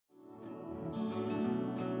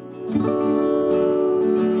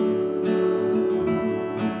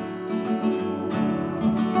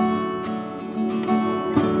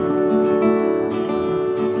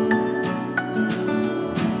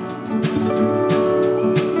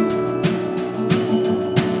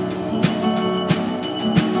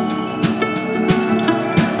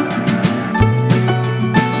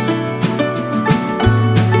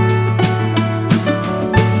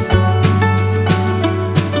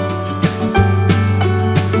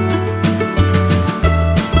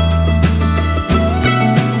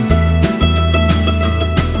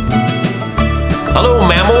Hello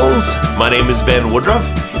mammals, my name is Ben Woodruff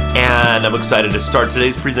and I'm excited to start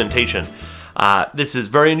today's presentation. This is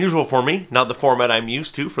very unusual for me, not the format I'm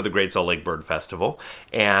used to for the Great Salt Lake Bird Festival,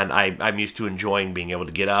 and I'm used to enjoying being able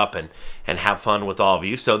to get up and have fun with all of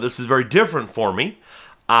you, so this is very different for me.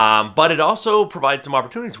 But it also provides some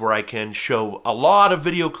opportunities where I can show a lot of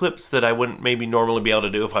video clips that I wouldn't maybe normally be able to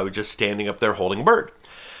do if I was just standing up there holding a bird.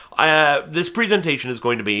 This presentation is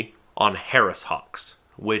going to be on Harris hawks,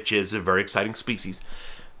 which is a very exciting species.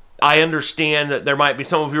 I understand that there might be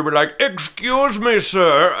some of you who are like, "Excuse me,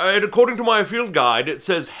 sir, and according to my field guide, it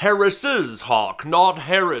says Harris's hawk, not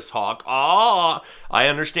Harris hawk." Ah, I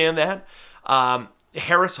understand that.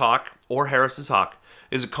 Harris hawk, or Harris's hawk,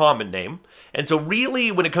 is a common name. And so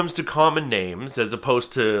really, when it comes to common names, as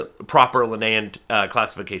opposed to proper Linnaean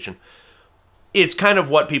classification, it's kind of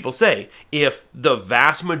what people say. If the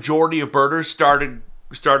vast majority of birders started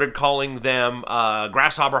calling them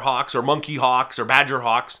grasshopper hawks or monkey hawks or badger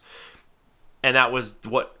hawks, and that was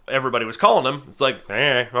what everybody was calling them, it's like,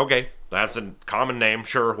 okay, that's a common name,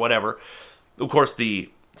 sure, whatever. Of course,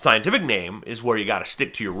 the scientific name is where you got to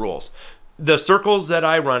stick to your rules. The circles that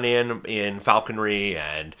I run in falconry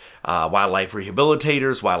and wildlife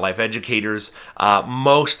rehabilitators, wildlife educators,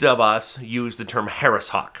 most of us use the term Harris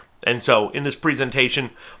hawk. And so in this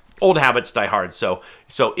presentation, old habits die hard. So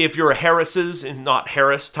if you're a Harris's and not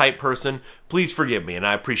Harris type person, please forgive me, and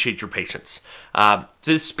I appreciate your patience.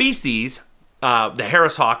 The species, the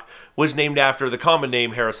Harris hawk, was named after the common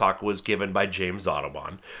name Harris hawk was given by James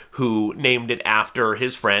Audubon, who named it after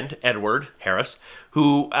his friend, Edward Harris,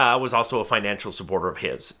 who was also a financial supporter of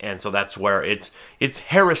his. And so that's where it's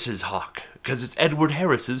Harris's hawk, because it's Edward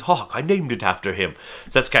Harris's hawk. I named it after him.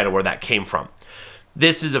 So that's kind of where that came from.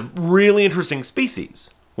 This is a really interesting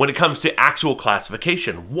species when it comes to actual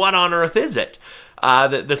classification. What on earth is it?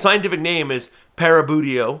 The scientific name is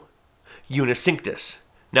Parabudio unicinctus.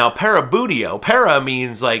 Now, Parabudio, para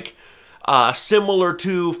means like similar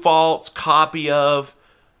to, false, copy of,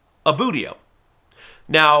 a budio.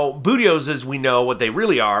 Now, budios, as we know what they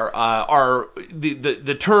really are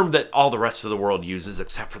the term that all the rest of the world uses,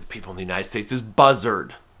 except for the people in the United States, is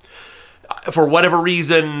buzzard. For whatever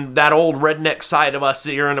reason, that old redneck side of us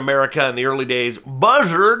here in America in the early days,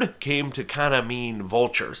 buzzard came to kind of mean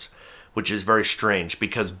vultures, which is very strange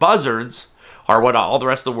because buzzards are what all the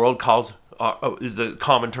rest of the world calls, is the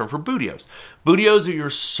common term for budios. Budios are your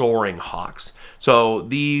soaring hawks. So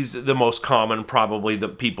the most common probably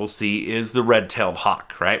that people see is the red-tailed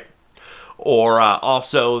hawk, right? Or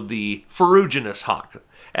also the ferruginous hawk.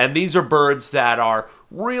 And these are birds that are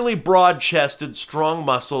really broad-chested, strong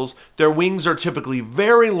muscles. Their wings are typically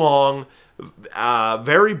very long,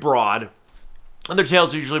 very broad, and their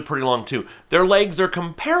tails are usually pretty long too. Their legs are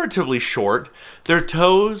comparatively short. Their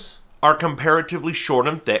toes are comparatively short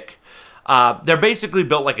and thick. They're basically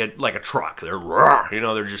built like a truck.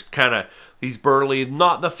 They're just kind of these burly,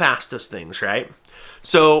 not the fastest things, right?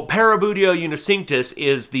 So Parabudio unicinctus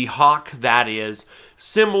is the hawk that is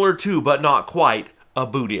similar to, but not quite, a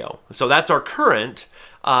budio. So that's our current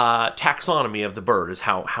taxonomy of the bird, is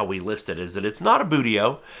how we list it, is that it's not a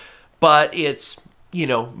budio, but it's,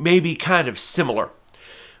 maybe kind of similar.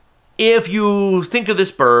 If you think of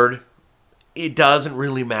this bird, it doesn't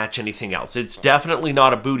really match anything else. It's definitely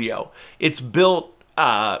not a budio. It's built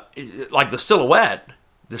like the silhouette,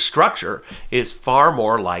 the structure is far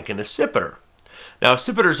more like an accipiter. Now,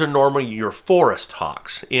 accipiters are normally your forest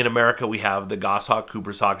hawks. In America, we have the goshawk,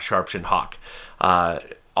 Cooper's hawk, sharp-shinned hawk.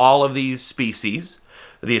 All of these species,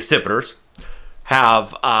 the accipiters,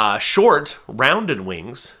 have short, rounded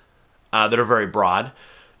wings that are very broad,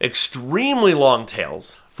 extremely long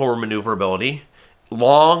tails for maneuverability,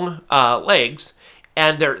 long legs,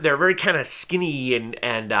 and they're very kind of skinny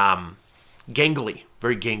and gangly,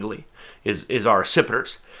 very gangly is our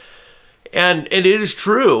accipiters. And it is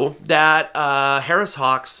true that Harris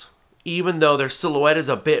hawks, even though their silhouette is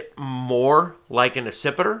a bit more like an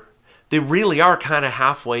accipiter, they really are kind of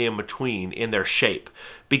halfway in between in their shape.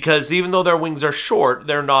 Because even though their wings are short,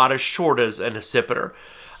 they're not as short as an accipiter.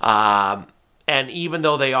 And even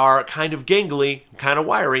though they are kind of gangly, kind of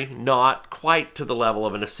wiry, not quite to the level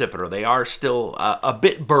of an accipiter. They are still a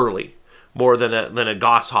bit burly, more than a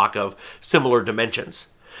goshawk of similar dimensions.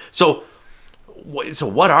 So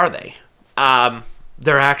what are they?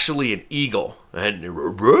 They're actually an eagle. And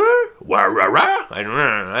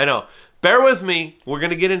I know. Bear with me. We're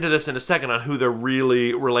going to get into this in a second on who they're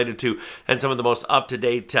really related to and some of the most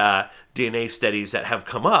up-to-date DNA studies that have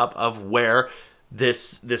come up of where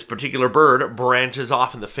this particular bird branches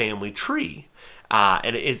off in the family tree.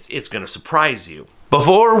 and it's going to surprise you.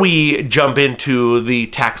 Before we jump into the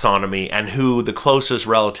taxonomy and who the closest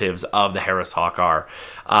relatives of the Harris hawk are,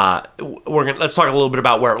 let's talk a little bit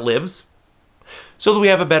about where it lives, so that we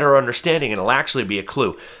have a better understanding, and it'll actually be a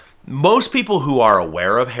clue. Most people who are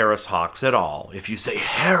aware of Harris hawks at all, if you say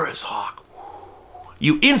Harris hawk,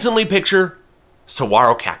 you instantly picture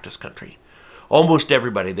saguaro cactus country. Almost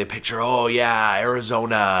everybody, they picture, oh yeah,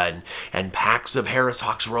 Arizona and packs of Harris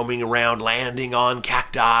hawks roaming around, landing on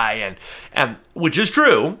cacti, and which is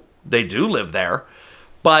true, they do live there,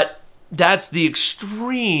 but that's the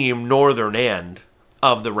extreme northern end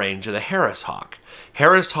of the range of the Harris hawk.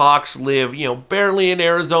 Harris hawks live, barely in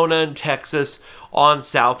Arizona and Texas, on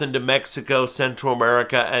south into Mexico, Central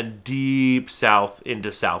America, and deep south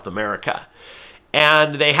into South America.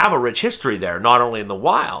 And they have a rich history there, not only in the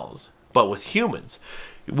wild, but with humans.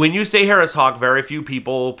 When you say Harris hawk, very few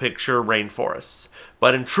people picture rainforests.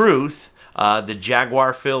 But in truth, the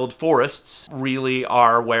jaguar-filled forests really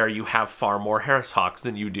are where you have far more Harris hawks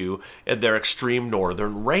than you do in their extreme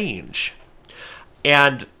northern range.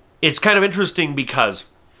 And it's kind of interesting because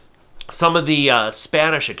some of the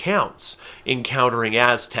Spanish accounts encountering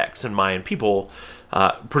Aztecs and Mayan people,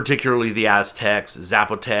 particularly the Aztecs,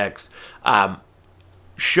 Zapotecs,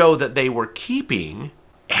 show that they were keeping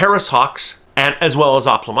Harris hawks and as well as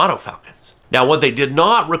aplomado falcons. Now, what they did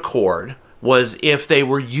not record was if they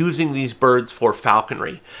were using these birds for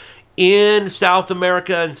falconry. In South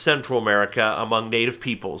America and Central America, among native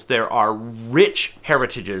peoples, there are rich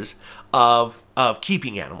heritages of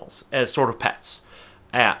keeping animals as sort of pets,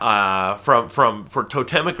 for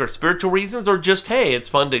totemic or spiritual reasons, or just, hey, it's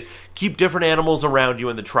fun to keep different animals around you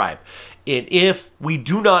in the tribe. And if we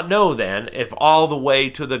do not know then, if all the way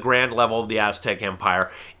to the grand level of the Aztec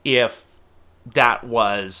Empire, if that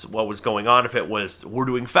was what was going on, if it was we're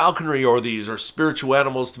doing falconry or these are spiritual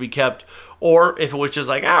animals to be kept, or if it was just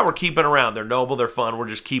like, we're keeping around, they're noble, they're fun, we're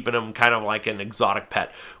just keeping them kind of like an exotic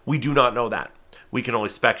pet. We do not know that. We can only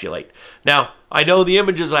speculate. Now, I know the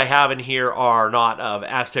images I have in here are not of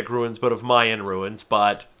Aztec ruins, but of Mayan ruins,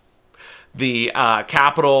 but the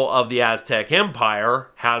capital of the Aztec Empire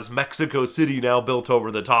has Mexico City now built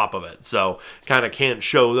over the top of it, so kind of can't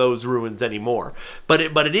show those ruins anymore. But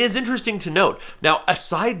it is interesting to note. Now, a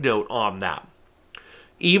side note on that,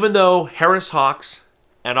 even though Harris hawks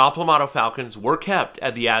and aplomado falcons were kept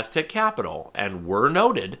at the Aztec capital and were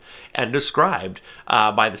noted and described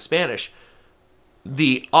by the Spanish,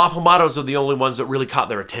 the aplomados are the only ones that really caught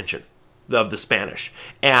their attention of the Spanish.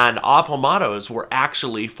 And aplomados were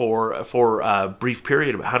actually, for a brief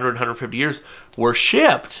period of 100, 150 years, were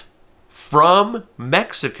shipped from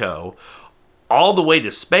Mexico all the way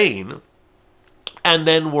to Spain, and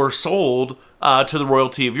then were sold to the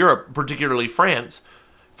royalty of Europe, particularly France,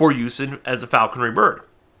 for use as a falconry bird.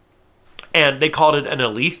 And they called it an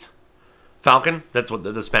elite falcon. That's what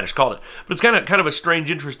the Spanish called it. But it's kind of a strange,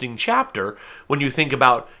 interesting chapter when you think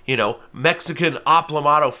about, Mexican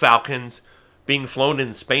aplomado falcons being flown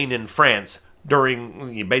in Spain and France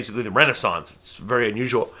during basically the Renaissance. It's very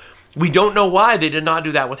unusual. We don't know why they did not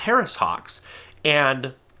do that with Harris hawks.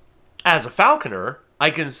 And as a falconer, I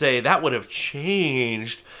can say that would have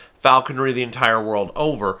changed falconry the entire world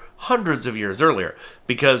over hundreds of years earlier.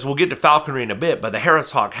 Because we'll get to falconry in a bit, but the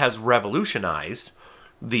Harris hawk has revolutionized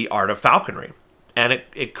the art of falconry. And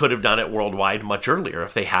it could have done it worldwide much earlier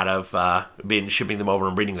if they had have been shipping them over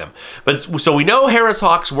and breeding them. But so we know Harris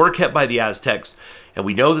hawks were kept by the Aztecs, and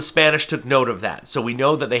we know the Spanish took note of that. So we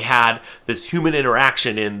know that they had this human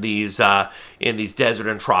interaction in these desert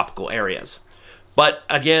and tropical areas. But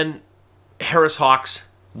again, Harris hawks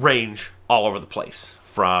range all over the place,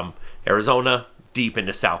 from Arizona deep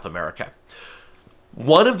into South America.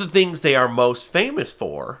 One of the things they are most famous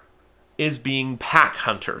for is being pack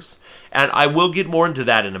hunters. And I will get more into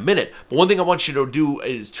that in a minute. But one thing I want you to do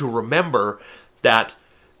is to remember that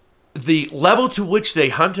the level to which they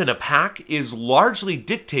hunt in a pack is largely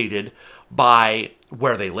dictated by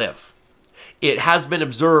where they live. It has been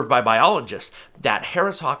observed by biologists that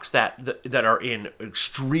Harris hawks that are in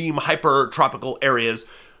extreme hypertropical areas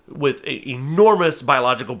with enormous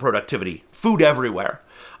biological productivity, food everywhere,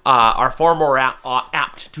 are far more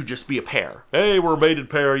apt to just be a pair. Hey, we're a mated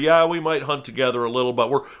pair. Yeah, we might hunt together a little, but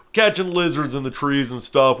we're catching lizards in the trees and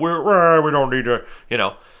stuff. We don't need to,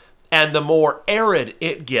 And the more arid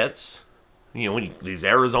it gets, these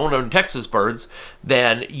Arizona and Texas birds,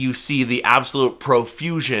 then you see the absolute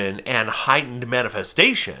profusion and heightened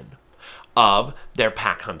manifestation of their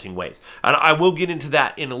pack hunting ways. And I will get into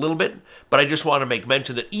that in a little bit, but I just want to make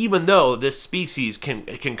mention that even though this species can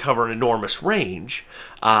cover an enormous range,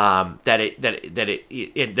 that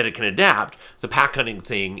it can adapt, the pack hunting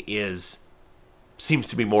thing is seems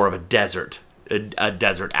to be more of a desert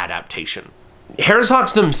adaptation. Harris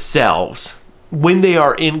hawks themselves, when they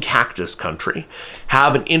are in cactus country,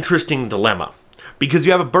 have an interesting dilemma. Because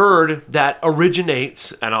you have a bird that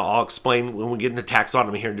originates, and I'll explain when we get into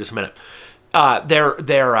taxonomy here in just a minute. They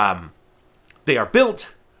are built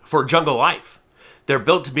for jungle life. They're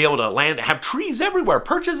built to be able to land, have trees everywhere,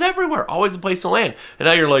 perches everywhere, always a place to land. And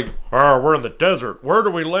now you're like, oh, we're in the desert. Where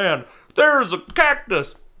do we land? There's a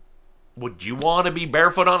cactus. Would you want to be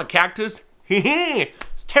barefoot on a cactus?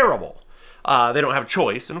 It's terrible. They don't have a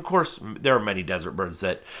choice. And of course, there are many desert birds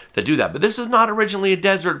that do that. But this is not originally a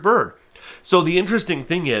desert bird. So the interesting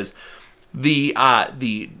thing is the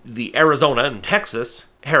Arizona and Texas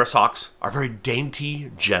Harris hawks are very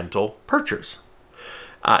dainty, gentle perchers.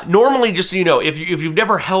 Normally, just so you know, if you've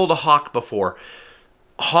never held a hawk before,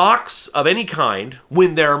 hawks of any kind,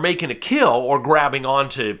 when they're making a kill or grabbing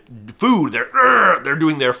onto food, they're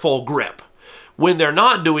doing their full grip. When they're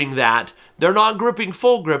not doing that, they're not gripping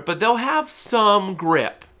full grip, but they'll have some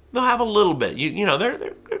grip. They'll have a little bit. You know,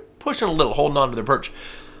 they're pushing a little, holding on to their perch.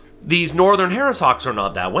 These northern Harris hawks are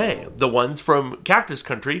not that way. The ones from cactus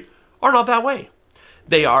country are not that way.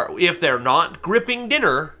 They are, if they're not gripping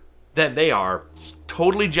dinner, then they are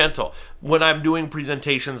totally gentle. When I'm doing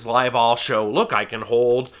presentations live, I'll show, look, I can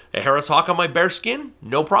hold a Harris hawk on my bare skin.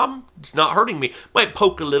 No problem. It's not hurting me. Might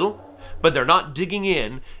poke a little, but they're not digging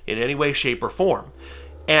in any way, shape, or form.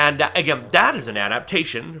 And again, that is an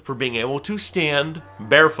adaptation for being able to stand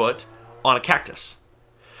barefoot on a cactus.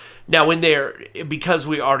 Now, because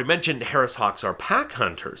we already mentioned Harris hawks are pack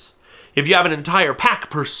hunters, if you have an entire pack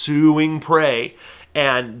pursuing prey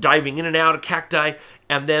and diving in and out of cacti,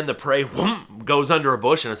 and then the prey goes under a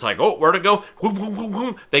bush, and it's like, oh, where'd it go?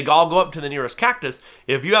 They all go up to the nearest cactus.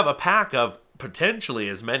 If you have a pack of potentially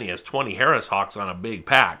as many as 20 Harris hawks on a big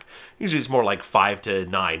pack, usually it's more like 5 to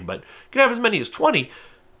 9, but you can have as many as 20,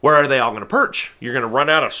 where are they all going to perch? You're going to run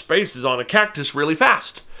out of spaces on a cactus really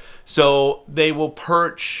fast. So they will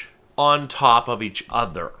perch on top of each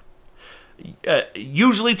other.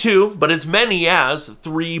 Usually 2, but as many as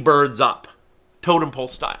 3 birds up, totem pole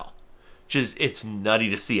style. It's nutty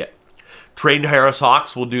to see it. Trained Harris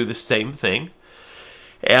hawks will do the same thing.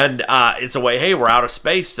 And it's a way, hey, we're out of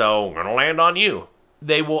space, so we're going to land on you.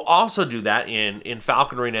 They will also do that in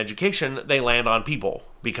falconry and education. They land on people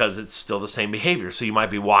because it's still the same behavior. So you might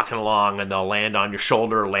be walking along and they'll land on your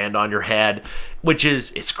shoulder, land on your head,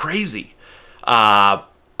 it's crazy.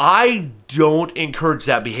 I don't encourage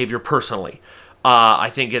that behavior personally. I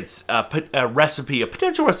think it's a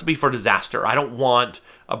potential recipe for disaster. I don't want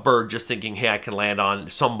a bird just thinking, hey, I can land on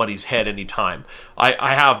somebody's head anytime.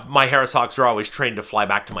 I have, my Harris hawks are always trained to fly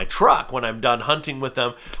back to my truck. When I'm done hunting with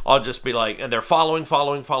them, I'll just be like, and they're following.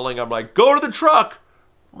 I'm like, go to the truck.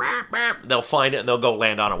 They'll find it and they'll go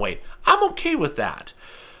land on it. Wait, I'm okay with that.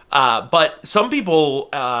 But some people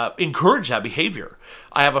encourage that behavior.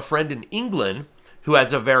 I have a friend in England who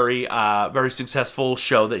has a very successful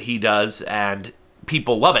show that he does, and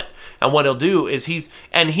people love it. And what he'll do is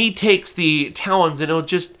he takes the talons and he'll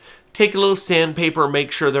just take a little sandpaper,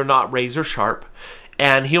 make sure they're not razor sharp,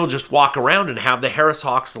 and he'll just walk around and have the Harris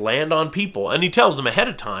hawks land on people. And he tells them ahead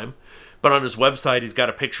of time, but on his website he's got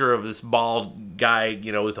a picture of this bald guy,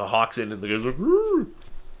 you know, with the hawks in, and the guy's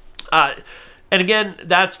like, and again,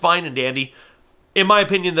 that's fine and dandy. In my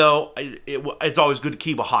opinion, though, it's always good to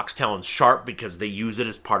keep a hawk's talons sharp because they use it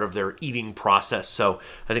as part of their eating process. So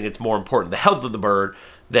I think it's more important the health of the bird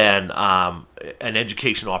than an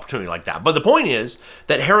educational opportunity like that. But the point is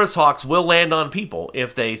that Harris hawks will land on people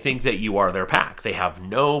if they think that you are their pack. They have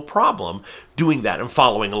no problem doing that and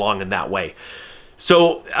following along in that way.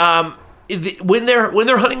 So when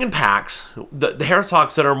they're hunting in packs, the Harris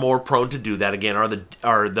hawks that are more prone to do that again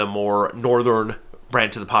are the more northern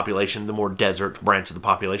branch of the population, the more desert branch of the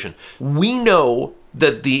population. We know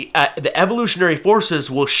that the evolutionary forces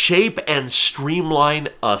will shape and streamline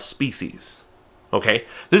a species. Okay?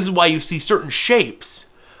 This is why you see certain shapes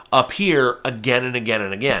appear again and again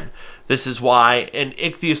and again. This is why an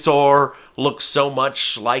ichthyosaur looks so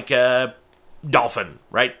much like a dolphin,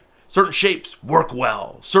 right? Certain shapes work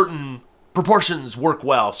well. Certain proportions work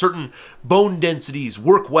well. Certain bone densities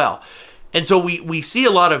work well. And so we see a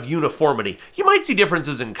lot of uniformity. You might see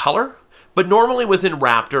differences in color, but normally within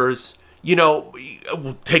raptors, you know,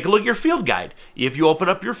 take a look at your field guide. If you open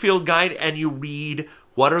up your field guide and you read,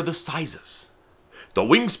 what are the sizes? The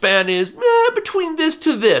wingspan is between this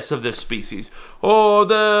to this of this species. Or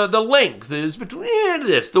the length is between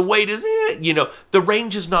this. The weight is, you know, the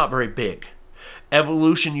range is not very big.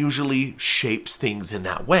 Evolution usually shapes things in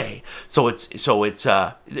that way. So it's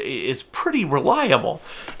pretty reliable.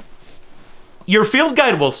 Your field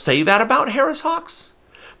guide will say that about Harris hawks,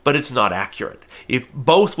 but it's not accurate. If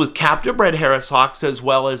both with captive bred Harris hawks as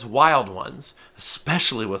well as wild ones,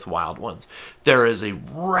 especially with wild ones, there is a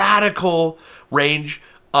radical range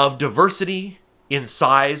of diversity in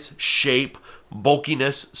size, shape,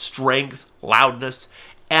 bulkiness, strength, loudness,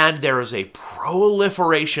 and there is a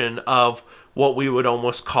proliferation of what we would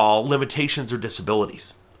almost call limitations or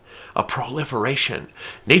disabilities. A proliferation.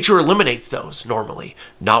 Nature eliminates those normally,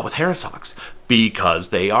 not with Harris hawks,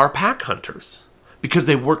 because they are pack hunters, because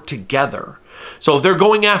they work together. So if they're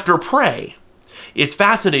going after prey, it's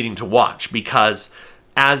fascinating to watch because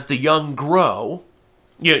as the young grow,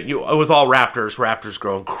 with all raptors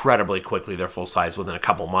grow incredibly quickly. They're full size within a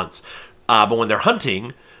couple months. But when they're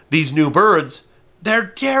hunting, these new birds, they're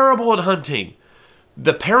terrible at hunting.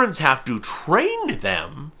 The parents have to train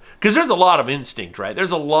them because there's a lot of instinct, right?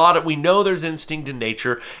 We know there's instinct in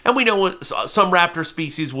nature, and we know some raptor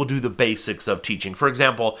species will do the basics of teaching. For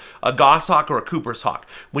example, a goshawk or a Cooper's hawk.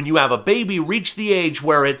 When you have a baby reach the age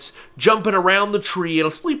where it's jumping around the tree,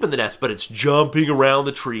 it'll sleep in the nest, but it's jumping around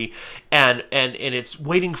the tree, and it's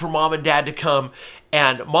waiting for mom and dad to come,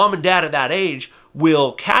 and mom and dad at that age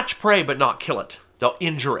will catch prey but not kill it. They'll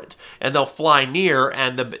injure it, and they'll fly near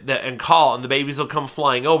and call, and the babies will come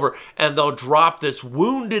flying over, and they'll drop this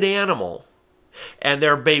wounded animal, and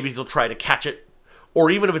their babies will try to catch it.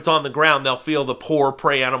 Or even if it's on the ground, they'll feel the poor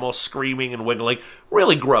prey animal screaming and wiggling.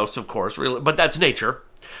 Really gross, of course, really, but that's nature.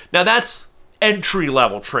 Now that's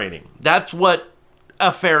entry-level training. That's what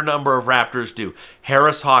a fair number of raptors do.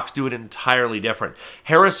 Harris hawks do it entirely different.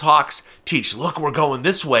 Harris hawks teach, look, we're going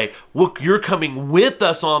this way. Look, you're coming with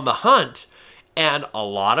us on the hunt. And a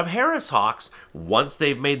lot of Harris hawks, once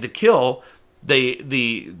they've made the kill, the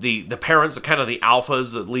parents, kind of the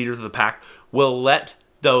alphas, the leaders of the pack, will let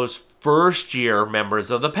those first-year members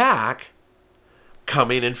of the pack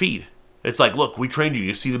come in and feed. It's like, look, we trained you.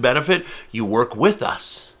 You see the benefit? You work with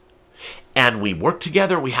us. And we work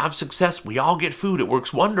together. We have success. We all get food. It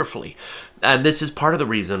works wonderfully. And this is part of the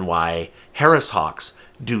reason why Harris hawks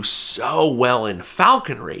do so well in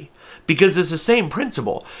falconry, because it's the same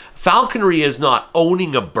principle. Falconry is not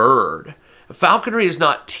owning a bird. Falconry is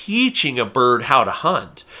not teaching a bird how to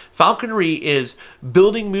hunt. Falconry is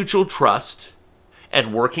building mutual trust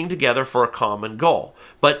and working together for a common goal.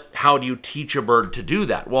 But how do you teach a bird to do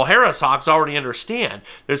that? Well, Harris hawks already understand.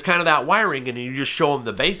 There's kind of that wiring, and you just show them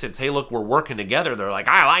the basics. Hey, look, we're working together. They're like,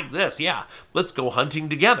 I like this. Yeah, let's go hunting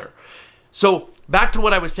together. So back to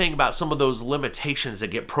what I was saying about some of those limitations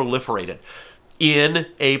that get proliferated. In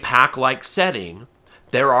a pack-like setting,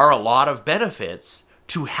 there are a lot of benefits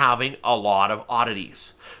to having a lot of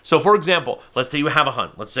oddities. So for example, let's say you have a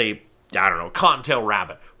hunt. Let's say, I don't know, cottontail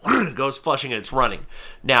rabbit goes flushing and it's running.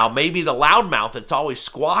 Now maybe the loudmouth that's always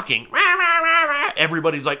squawking,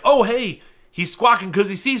 everybody's like, oh hey, he's squawking because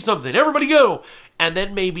he sees something. Everybody go. And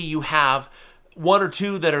then maybe you have one or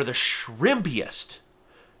two that are the shrimpiest.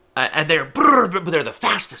 And they're the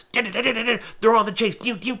fastest. They're on the chase.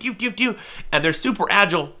 And they're super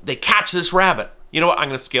agile. They catch this rabbit. You know what? I'm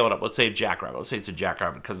going to scale it up. Let's say a jackrabbit. Let's say it's a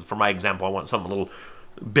jackrabbit because for my example, I want something a little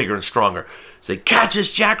bigger and stronger. So they catch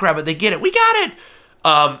this jackrabbit. They get it. We got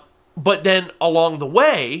it. But then along the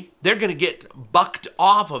way, they're going to get bucked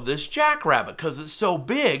off of this jackrabbit because it's so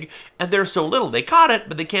big and they're so little. They caught it,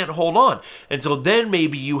 but they can't hold on. And so then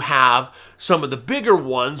maybe you have some of the bigger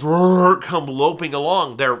ones come loping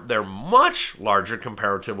along. They're much larger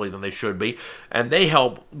comparatively than they should be, and they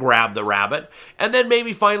help grab the rabbit. And then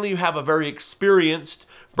maybe finally you have a very experienced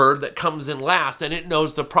bird that comes in last, and it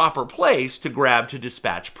knows the proper place to grab to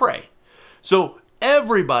dispatch prey. So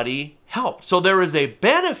everybody helps. So there is a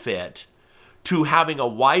benefit to having a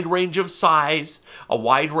wide range of size, a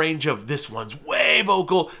wide range of this one's way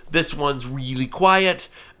vocal, this one's really quiet.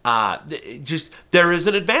 There is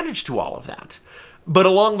an advantage to all of that. But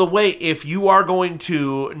along the way, if you are going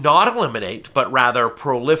to not eliminate, but rather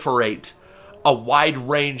proliferate a wide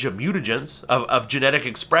range of mutagens, of genetic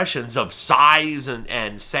expressions, of size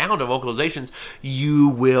and sound, of vocalizations, you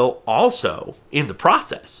will also, in the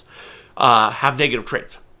process, have negative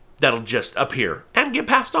traits that'll just appear and get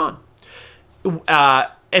passed on.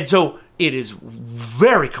 And so it is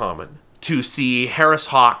very common to see Harris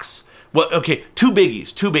hawks. Well, okay, two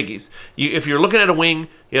biggies. If you're looking at a wing,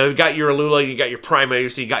 you've got your alula, you got your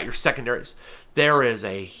primaries, you got your secondaries. There is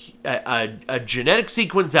a genetic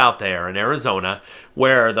sequence out there in Arizona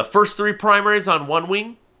where the first three primaries on one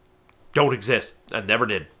wing don't exist and never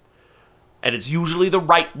did. And it's usually the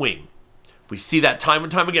right wing. We see that time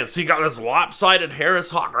and time again. So you got this lopsided Harris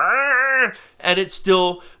hawk, and it's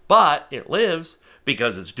still, but it lives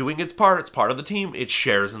because it's doing its part. It's part of the team. It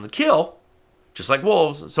shares in the kill, just like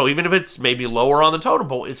wolves. So even if it's maybe lower on the totem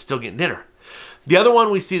pole, it's still getting dinner. The other one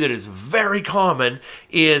we see that is very common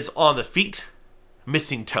is on the feet,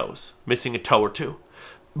 missing toes, missing a toe or two.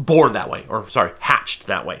 Born that way, or sorry, hatched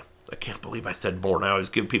that way. I can't believe I said born. I always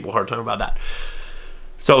give people a hard time about that.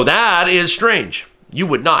 So that is strange. You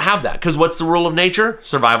would not have that, because what's the rule of nature?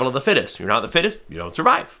 Survival of the fittest. You're not the fittest, you don't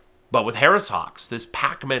survive. But with Harris hawks, this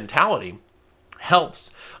pack mentality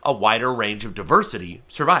helps a wider range of diversity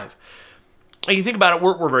survive. And you think about it,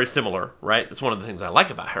 we're very similar, right? That's one of the things I like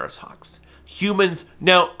about Harris hawks. Humans,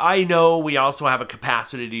 now I know we also have a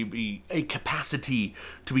capacity to be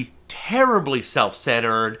terribly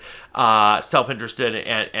self-centered, self-interested,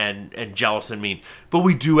 and jealous and mean. But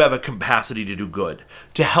we do have a capacity to do good,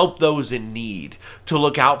 to help those in need, to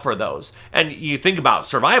look out for those. And you think about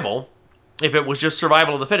survival. If it was just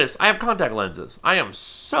survival of the fittest, I have contact lenses. I am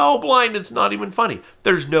so blind, it's not even funny.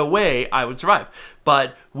 There's no way I would survive.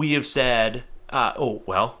 But we have said, oh,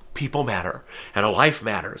 well, people matter, and a life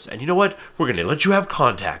matters. And you know what? We're going to let you have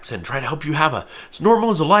contacts and try to help you have as normal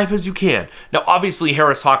as a life as you can. Now, obviously,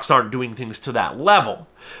 Harris hawks aren't doing things to that level,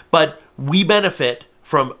 but we benefit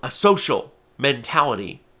from a social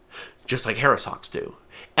mentality, just like Harris hawks do.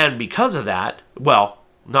 And because of that, well,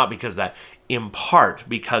 not because of that, in part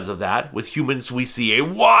because of that, with humans we see a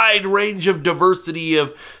wide range of diversity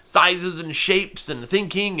of sizes and shapes and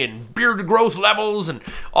thinking and beard growth levels and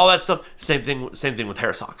all that stuff. Same thing with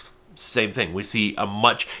Harris hawks. Same thing. We see a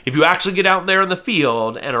much, if you actually get out there in the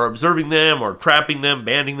field and are observing them or trapping them,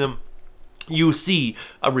 banding them, you see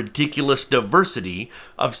a ridiculous diversity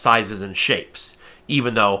of sizes and shapes,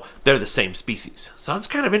 even though they're the same species. So that's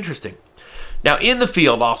kind of interesting. Now in the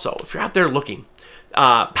field also, if you're out there looking,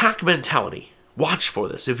 pack mentality. Watch for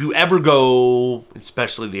this. If you ever go,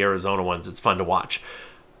 especially the Arizona ones, it's fun to watch.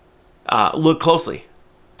 Look closely.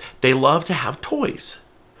 They love to have toys.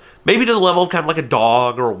 Maybe to the level of kind of like a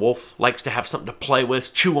dog or a wolf likes to have something to play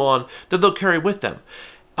with, chew on, that they'll carry with them.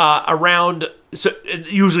 So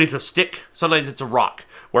usually it's a stick. Sometimes it's a rock,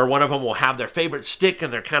 where one of them will have their favorite stick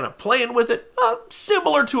and they're kind of playing with it,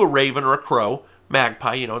 similar to a raven or a crow.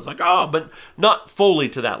 Magpie, you know, it's like, oh, but not fully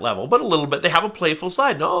to that level, but a little bit. They have a playful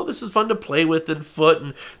side. No, this is fun to play with and foot,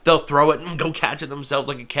 and they'll throw it and go catch it themselves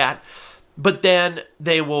like a cat. But then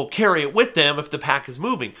they will carry it with them if the pack is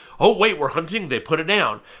moving. Oh, wait, we're hunting. They put it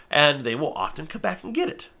down, and they will often come back and get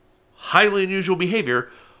it. Highly unusual behavior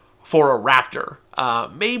for a raptor.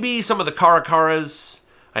 Maybe some of the caracaras,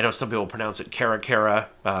 I know some people pronounce it caracara,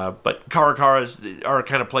 but caracaras are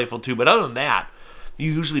kind of playful too. But other than that,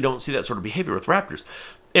 you usually don't see that sort of behavior with raptors.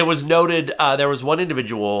 It was noted there was one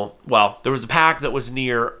individual, well, there was a pack that was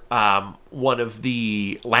near one of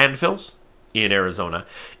the landfills in Arizona,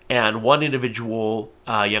 and one individual,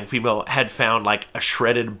 young female, had found like a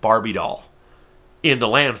shredded Barbie doll in the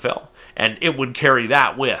landfill, and it would carry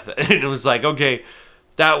that with. And it was like, okay,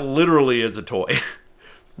 that literally is a toy.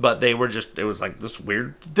 But they were just, it was like this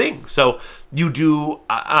weird thing. So you do,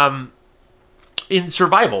 in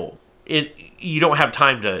survival, you don't have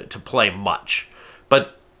time to play much.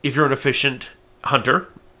 But if you're an efficient hunter,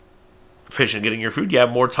 efficient getting your food, you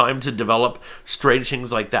have more time to develop strange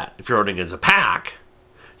things like that. If you're hunting as a pack,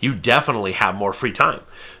 you definitely have more free time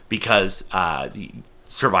because the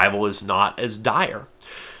survival is not as dire.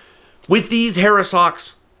 With these Harris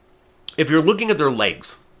hawks, if you're looking at their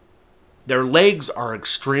legs are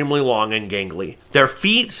extremely long and gangly. Their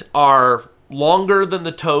feet are longer than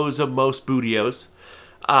the toes of most bootios.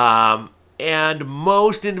 And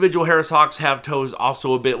most individual Harris hawks have toes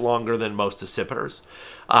also a bit longer than most accipiters.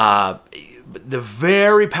 They're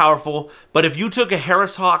very powerful, but if you took a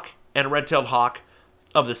Harris hawk and a red-tailed hawk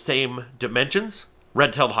of the same dimensions,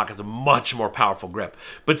 red-tailed hawk has a much more powerful grip.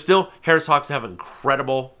 But still, Harris hawks have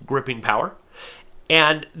incredible gripping power.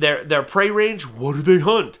 And their prey range, what do they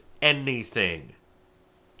hunt? Anything.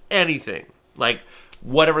 Anything. Like,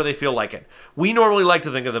 whatever they feel like it. We normally like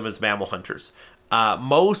to think of them as mammal hunters.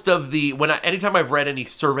 Most of the, anytime I've read any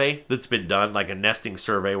survey that's been done, like a nesting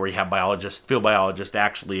survey where you have field biologists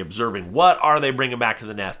actually observing what are they bringing back to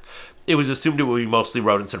the nest, it was assumed it would be mostly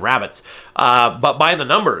rodents and rabbits. But by the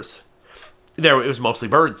numbers, it was mostly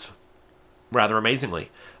birds, rather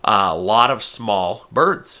amazingly. A lot of small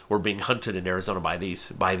birds were being hunted in Arizona by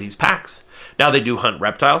these packs. Now they do hunt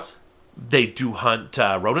reptiles, they do hunt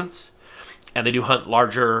rodents, and they do hunt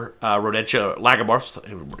larger rodentia lagomorphs,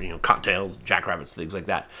 cottontails, jackrabbits, things like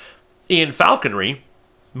that. In falconry,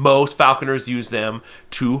 most falconers use them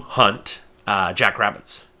to hunt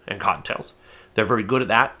jackrabbits and cottontails. They're very good at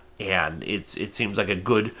that, and it seems like a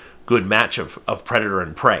good match of predator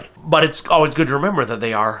and prey. But it's always good to remember that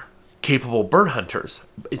they are capable bird hunters.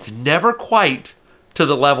 It's never quite to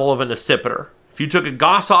the level of an accipiter. If you took a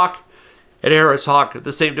goshawk and a Harris hawk at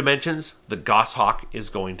the same dimensions, the goshawk is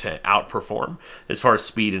going to outperform as far as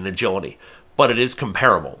speed and agility. But it is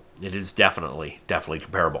comparable. It is definitely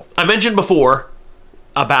comparable. I mentioned before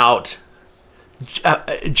about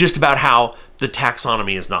just about how the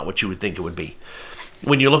taxonomy is not what you would think it would be.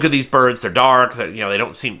 When you look at these birds, they're dark. They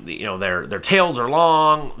don't seem, their tails are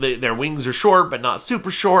long. Their wings are short, but not super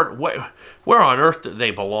short. Where on earth do they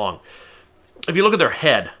belong? If you look at their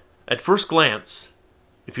head, at first glance,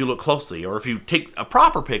 if you look closely, or if you take a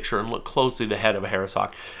proper picture and look closely at the head of a Harris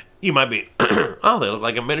hawk, you might be, oh, they look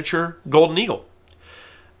like a miniature golden eagle.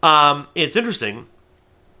 It's interesting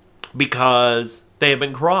because they have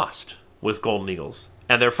been crossed with golden eagles,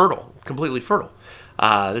 and they're fertile, completely fertile.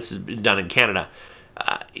 This has been done in Canada.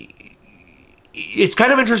 It's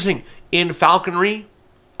kind of interesting. In falconry,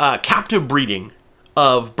 captive breeding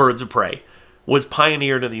of birds of prey was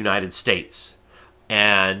pioneered in the United States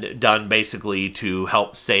and done basically to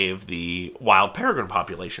help save the wild peregrine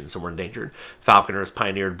populations that were endangered. Falconers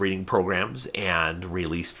pioneered breeding programs and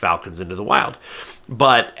released falcons into the wild.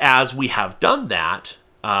 But as we have done that,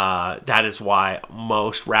 that is why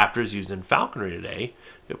most raptors used in falconry today,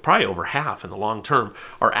 probably over half in the long term,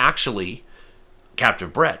 are actually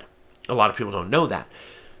captive bred. A lot of people don't know that.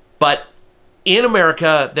 But in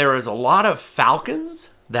America, there is a lot of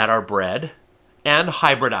falcons that are bred and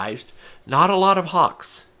hybridized, not a lot of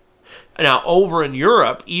hawks. Now, over in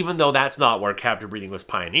Europe, even though that's not where captive breeding was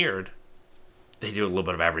pioneered, they do a little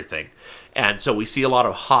bit of everything. And so we see a lot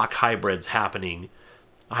of hawk hybrids happening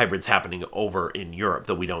over in Europe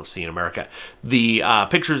that we don't see in America. The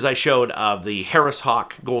pictures I showed of the Harris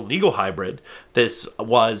hawk golden eagle hybrid, this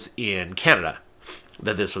was in Canada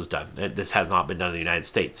that this was done. This has not been done in the United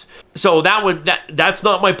States. So that's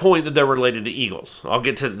not my point that they're related to eagles. I'll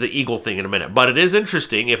get to the eagle thing in a minute. But it is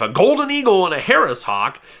interesting, if a golden eagle and a Harris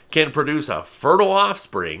hawk can produce a fertile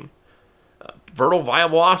offspring, fertile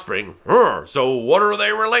viable offspring, so what are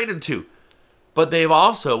they related to? But they've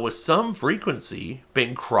also, with some frequency,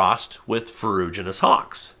 been crossed with ferruginous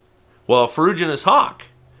hawks. Well, a ferruginous hawk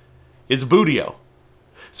is a buteo.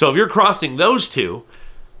 So if you're crossing those two,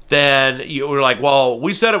 then you were like, well,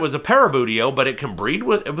 we said it was a parabuteo, but it can breed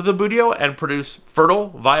with a buteo and produce fertile,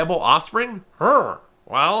 viable offspring?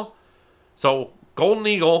 Well, so golden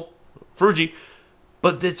eagle, ferrugi,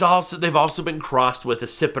 but they've also been crossed with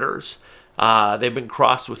accipiters. They've been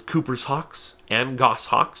crossed with Cooper's hawks and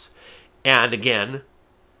goshawks. And again,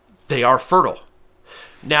 they are fertile.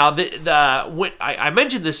 Now, I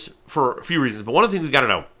mentioned this for a few reasons, but one of the things you got to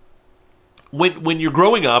know, when you're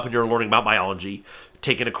growing up and you're learning about biology,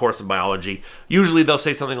 taking a course in biology, usually they'll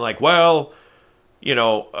say something like, well,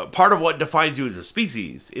 part of what defines you as a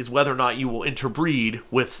species is whether or not you will interbreed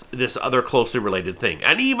with this other closely related thing.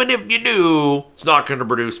 And even if you do, it's not going to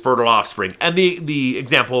produce fertile offspring. And the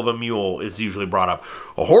example of a mule is usually brought up.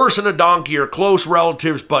 A horse and a donkey are close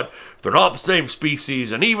relatives, but they're not the same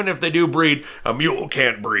species. And even if they do breed, a mule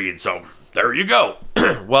can't breed. So there you go.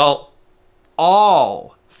 Well,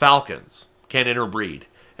 all falcons can interbreed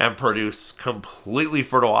and produce completely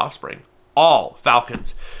fertile offspring. All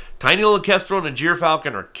falcons. Tiny little kestrel and a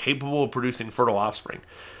gyrfalcon are capable of producing fertile offspring.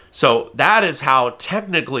 So that is how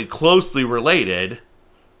technically closely related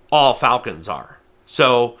all falcons are.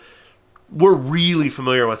 So we're really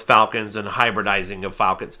familiar with falcons and hybridizing of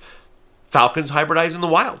falcons. Falcons hybridize in the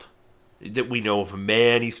wild. That we know of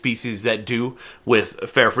many species that do, with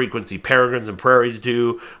fair frequency. Peregrines and prairies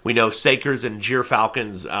do. We know sakers and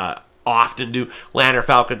gyrfalcons often do. Lanner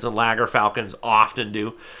falcons and lager falcons often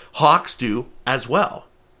do. Hawks do as well.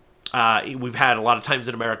 We've had a lot of times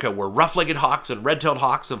in America where rough-legged hawks and red-tailed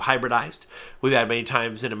hawks have hybridized. We've had many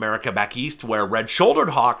times in America back east where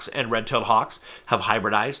red-shouldered hawks and red-tailed hawks have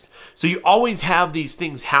hybridized. So you always have these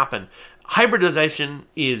things happen. Hybridization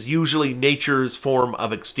is usually nature's form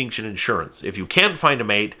of extinction insurance. If you can't find a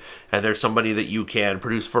mate and there's somebody that you can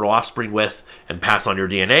produce fertile offspring with and pass on your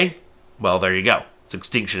DNA, well, there you go. It's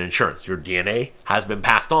extinction insurance. Your DNA has been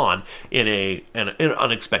passed on in an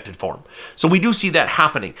unexpected form. So we do see that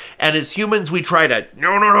happening. And as humans, we try to,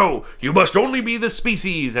 no, you must only be this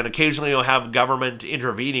species. And occasionally you'll have government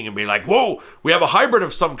intervening and be like, whoa, we have a hybrid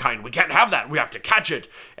of some kind. We can't have that. We have to catch it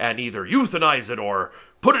and either euthanize it or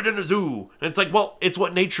put it in a zoo. And it's like, well, it's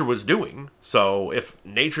what nature was doing. So if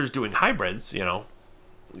nature's doing hybrids,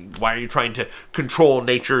 why are you trying to control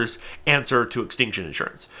nature's answer to extinction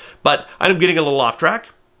insurance? But I'm getting a little off track.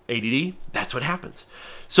 ADD, that's what happens.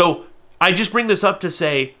 So I just bring this up to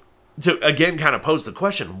say, to again kind of pose the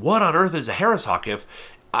question, what on earth is a Harris hawk? If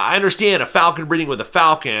I understand a falcon breeding with a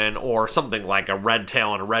falcon or something like a red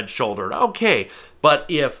tail and a red shouldered, okay. But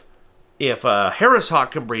if if a Harris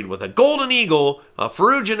hawk can breed with a golden eagle, a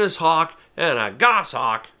ferruginous hawk, and a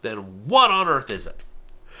goshawk, then what on earth is it?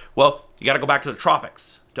 Well, you got to go back to the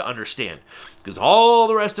tropics to understand, because all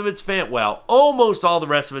the rest of its almost all the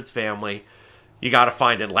rest of its family, you got to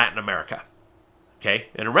find in Latin America. Okay,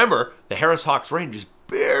 and remember, the Harris hawk's range is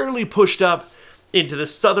barely pushed up into the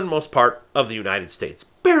southernmost part of the United States.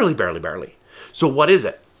 Barely, barely, barely. So what is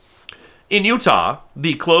it? In Utah,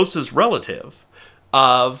 the closest relative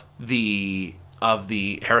of the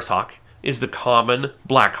Harris hawk is the common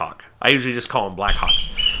black hawk. I usually just call them black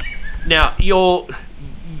hawks. Now,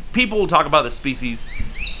 people will talk about the species,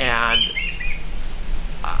 and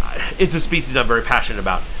it's a species I'm very passionate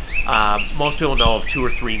about. Most people know of 2 or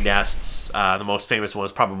 3 nests. The most famous one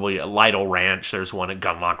is probably at Lytle Ranch. There's one at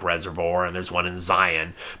Gunlock Reservoir, and there's one in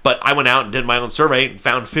Zion. But I went out and did my own survey and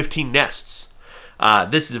found 15 nests.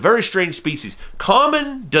 This is a very strange species.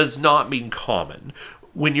 Common does not mean common.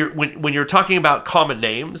 When you're talking about common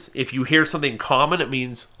names, if you hear something common, it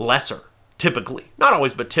means lesser. Typically. Not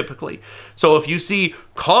always, but typically. So if you see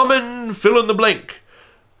common fill in the blank,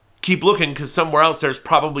 keep looking, because somewhere else there's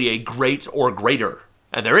probably a great or greater.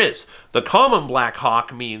 And there is. The common black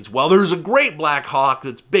hawk means, well, there's a great black hawk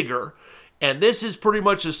that's bigger. And this is pretty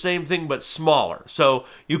much the same thing, but smaller. So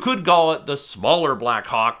you could call it the smaller black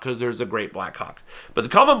hawk because there's a great black hawk. But the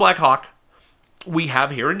common black hawk we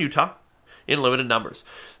have here in Utah in limited numbers.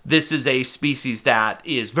 This is a species that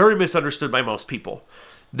is very misunderstood by most people.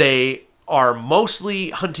 They are mostly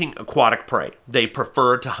hunting aquatic prey. They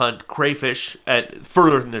prefer to hunt crayfish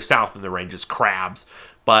further in the south in the ranges, crabs.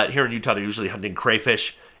 But here in Utah, they're usually hunting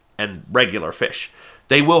crayfish and regular fish.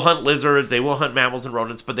 They will hunt lizards, they will hunt mammals and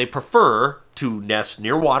rodents, but they prefer to nest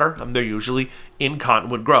near water, and they're usually in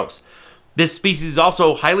cottonwood groves. This species is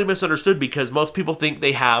also highly misunderstood because most people think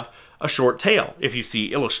they have a short tail. If you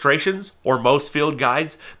see illustrations or most field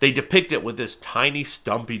guides, they depict it with this tiny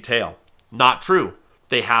stumpy tail. Not true.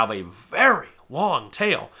 They have a very long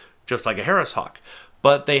tail, just like a Harris hawk.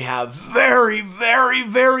 But they have very, very,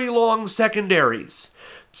 very long secondaries.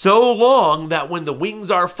 So long that when the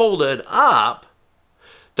wings are folded up,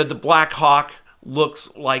 that the black hawk looks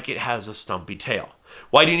like it has a stumpy tail.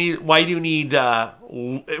 Why do you need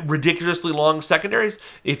ridiculously long secondaries?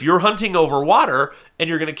 If you're hunting over water and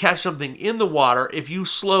you're going to catch something in the water, if you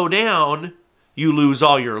slow down, you lose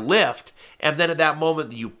all your lift. And then at that moment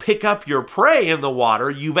that you pick up your prey in the water,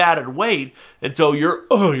 you've added weight, and so you're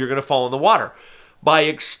going to fall in the water. By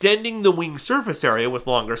extending the wing surface area with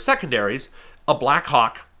longer secondaries, a black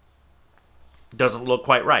hawk doesn't look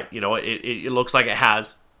quite right. You know, it looks like it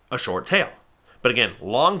has a short tail. But again,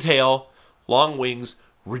 long tail, long wings,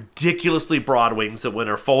 ridiculously broad wings that when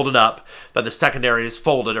they're folded up, that the secondary is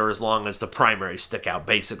folded or as long as the primary stick out,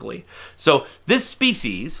 basically. So this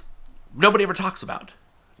species, nobody ever talks about.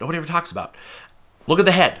 Nobody ever talks about. Look at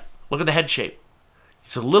the head. Look at the head shape.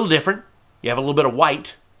 It's a little different. You have a little bit of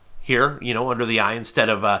white here, you know, under the eye instead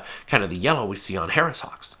of kind of the yellow we see on Harris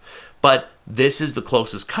hawks. But this is the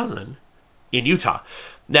closest cousin in Utah.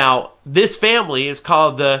 Now, this family is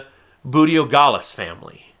called the Buteogallus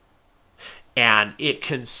family. And it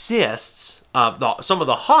consists of some of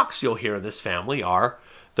the hawks you'll hear in this family are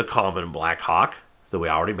the common black hawk that we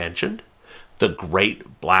already mentioned, the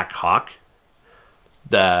great black hawk,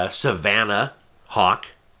 the Savannah hawk,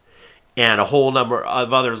 and a whole number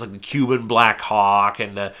of others like the Cuban black hawk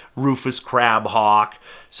and the Rufous crab hawk.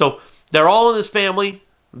 So they're all in this family.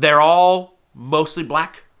 They're all mostly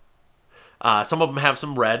black. Some of them have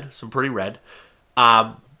some red, some pretty red.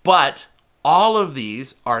 But all of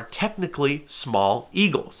these are technically small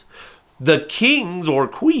eagles. The kings or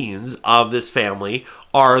queens of this family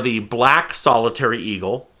are the black solitary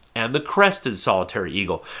eagle and the crested solitary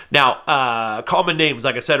eagle. Now, common names,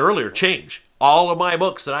 like I said earlier, change. All of my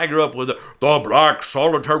books that I grew up with, the black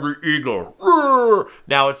solitary eagle.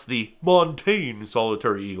 Now it's the montane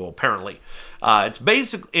solitary eagle, apparently.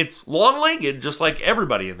 It's long-legged, just like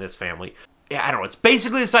everybody in this family. I don't know, it's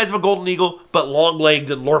basically the size of a golden eagle, but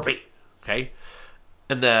long-legged and lorpy. Okay?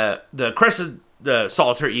 And the crested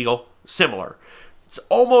solitary eagle, similar. It's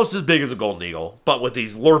almost as big as a golden eagle, but with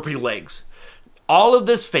these lorpy legs. All of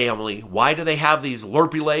this family, why do they have these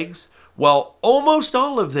lorpy legs? Well, almost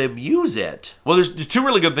all of them use it. Well, there's 2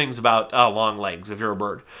 really good things about long legs if you're a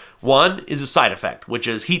bird. One is a side effect, which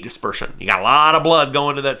is heat dispersion. You got a lot of blood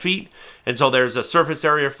going to that feet, and so there's a surface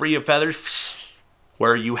area free of feathers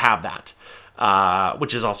where you have that.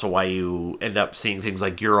 Which is also why you end up seeing things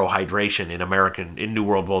like urohydration in New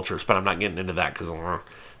World vultures, but I'm not getting into that because I'm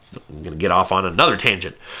going to get off on another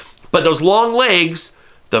tangent. But those long legs,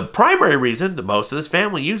 the primary reason that most of this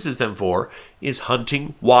family uses them for is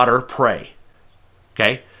hunting water prey.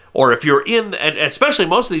 Okay? Or if you're in, and especially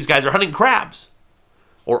most of these guys are hunting crabs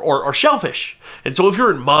or shellfish. And so if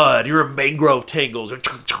you're in mud, you're in mangrove tangles, or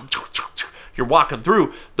you're walking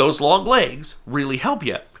through, those long legs really help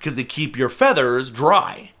you because they keep your feathers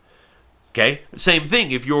dry. Okay? Same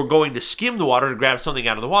thing, if you're going to skim the water to grab something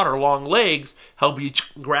out of the water, long legs help you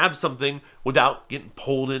grab something without getting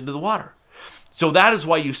pulled into the water. So that is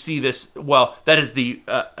why you see this, well, that is the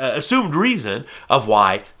assumed reason of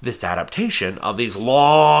why this adaptation of these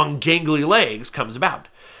long, gangly legs comes about.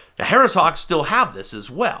 Now, Harris hawks still have this as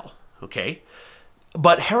well, okay?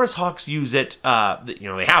 But Harris hawks use it,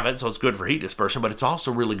 they have it, so it's good for heat dispersion, but it's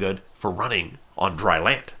also really good for running on dry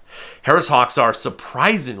land. Harris hawks are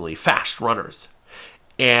surprisingly fast runners.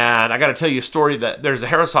 And I got to tell you a story that there's a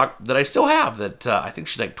Harris hawk that I still have that I think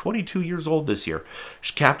she's like 22 years old this year.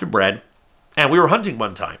 She's captive bred. And we were hunting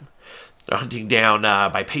one time. Hunting down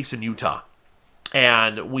by Payson, Utah.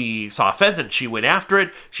 And we saw a pheasant. She went after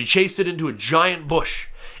it. She chased it into a giant bush.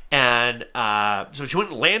 And so she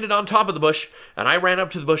went and landed on top of the bush. And I ran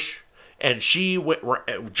up to the bush. And she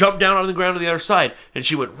jumped down on the ground to the other side, and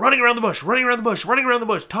she went running around the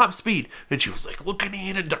bush, top speed. And she was like looking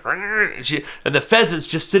in, and the pheasant's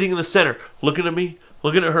just sitting in the center, looking at me,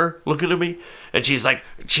 looking at her, looking at me. And she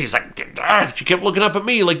kept looking up at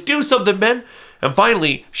me, like, do something, Ben. And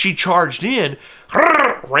finally, she charged in,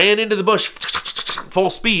 ran into the bush,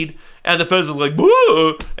 full speed, and the pheasant was like,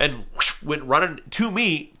 boo, and went running to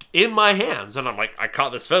me in my hands. And I'm like, I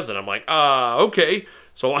caught this pheasant. I'm like, okay.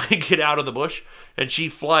 So I get out of the bush, and she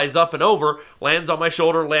flies up and over, lands on my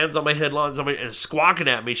shoulder, lands on my head, and squawking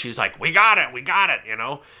at me. She's like, we got it, you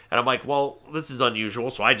know? And I'm like, well, this is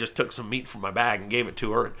unusual. So I just took some meat from my bag and gave it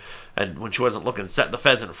to her. And when she wasn't looking, set the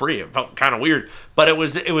pheasant free. It felt kind of weird, but it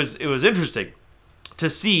was interesting to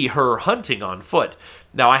see her hunting on foot.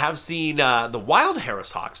 Now, I have seen the wild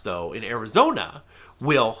Harris hawks, though, in Arizona,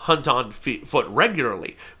 will hunt on foot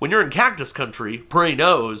regularly. When you're in cactus country, prairie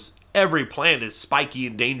knows every plant is spiky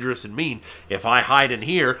and dangerous and mean. If I hide in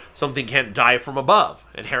here, something can't dive from above.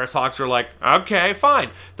 And Harris hawks are like, okay,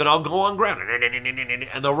 fine. Then I'll go on ground.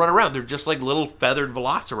 And they'll run around. They're just like little feathered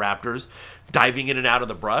velociraptors diving in and out of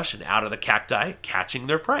the brush and out of the cacti, catching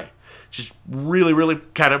their prey. Just really, really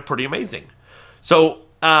kind of pretty amazing. So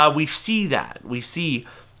we see that. We see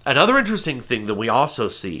another interesting thing that we also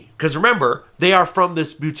see, because remember, they are from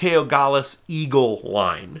this Buteogallus eagle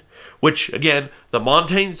line, which, again, the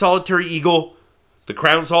montane solitary eagle, the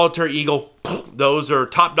crown solitary eagle, those are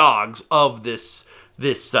top dogs of this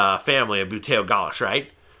family of Buteogallus, right?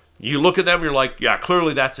 You look at them, you're like, yeah,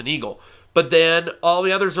 clearly that's an eagle. But then all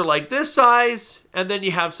the others are like this size, and then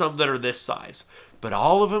you have some that are this size. But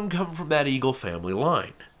all of them come from that eagle family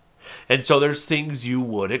line. And so there's things you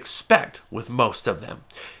would expect with most of them.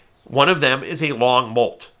 One of them is a long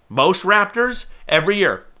molt. Most raptors, every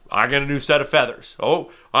year, I get a new set of feathers.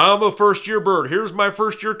 Oh, I'm a first-year bird. Here's my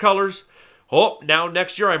first-year colors. Oh, now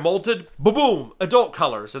next year I molted. Ba-boom, adult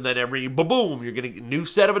colors. And then every ba-boom, you're getting a new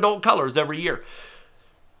set of adult colors every year.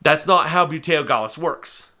 That's not how Buteogallus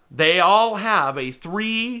works. They all have a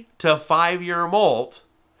 3 to 5 year molt,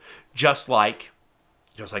 just like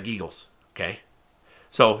eagles, okay?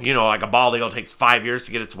 So, like a bald eagle takes 5 years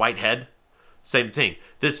to get its white head. Same thing.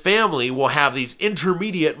 This family will have these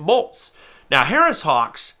intermediate molts. Now, Harris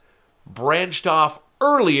hawks branched off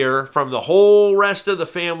earlier from the whole rest of the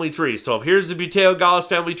family tree. So if here's the Buteogallus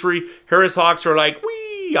family tree, Harris hawks are like,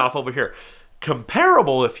 whee, off over here.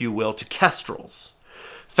 Comparable, if you will, to kestrels.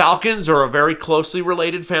 Falcons are a very closely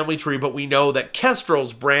related family tree, but we know that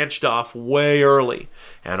kestrels branched off way early.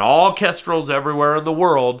 And all kestrels everywhere in the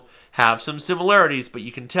world have some similarities, but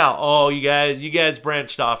you can tell, oh, you guys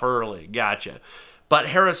branched off early. Gotcha. But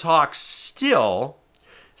Harris hawks still,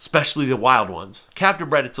 especially the wild ones, captive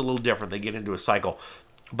bred, it's a little different. They get into a cycle.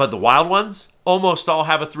 But the wild ones almost all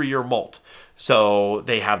have a 3-year molt. So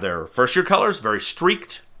they have their first-year colors, very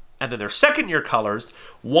streaked, and then their second-year colors,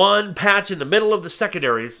 one patch in the middle of the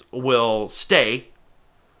secondaries will stay,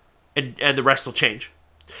 and the rest will change.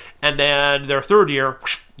 And then their third year,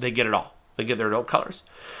 they get it all. They get their adult colors.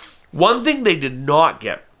 One thing they did not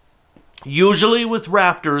get, usually with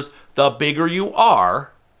raptors, the bigger you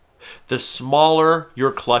are, the smaller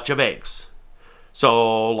your clutch of eggs.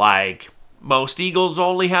 So, like, most eagles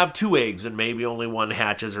only have 2 eggs and maybe only 1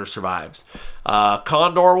 hatches or survives.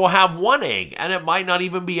 Condor will have 1 egg, and it might not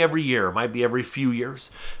even be every year. It might be every few years.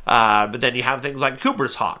 But then you have things like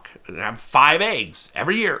Cooper's hawk, and have 5 eggs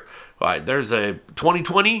every year. There's a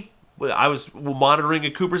 2020, I was monitoring a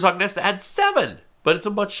Cooper's hawk nest that had 7. But it's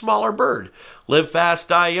a much smaller bird. Live fast,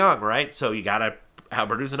 die young, right? So you got to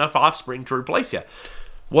produce enough offspring to replace you.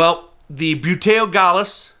 Well, the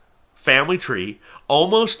Buteogallus family tree,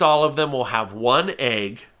 almost all of them will have one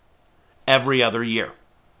egg every other year.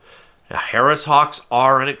 Now, Harris hawks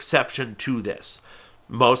are an exception to this.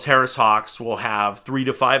 Most Harris hawks will have 3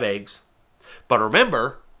 to 5 eggs. But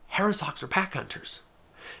remember, Harris hawks are pack hunters.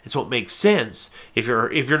 And so it makes sense if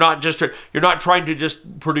you're not trying to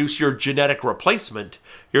just produce your genetic replacement.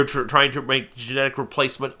 You're trying to make genetic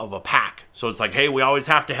replacement of a pack. So it's like, hey, we always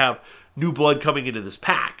have to have new blood coming into this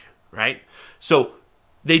pack, right? So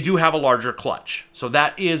they do have a larger clutch. So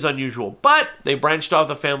that is unusual. But they branched off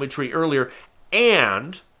the family tree earlier,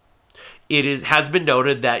 and has been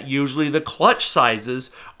noted that usually the clutch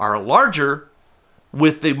sizes are larger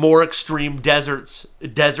with the more extreme desert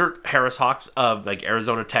Harris hawks of like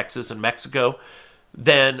Arizona, Texas, and Mexico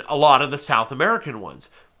than a lot of the South American ones.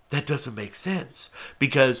 That doesn't make sense,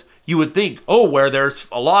 because you would think, oh, where there's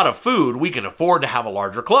a lot of food, we can afford to have a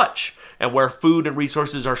larger clutch. And where food and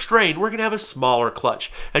resources are strained, we're going to have a smaller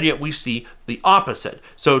clutch. And yet we see the opposite.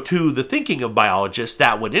 So to the thinking of biologists,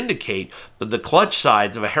 that would indicate that the clutch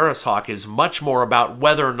size of a Harris hawk is much more about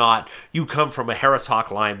whether or not you come from a Harris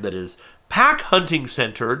hawk line that is pack hunting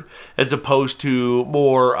centered as opposed to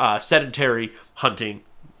more sedentary hunting,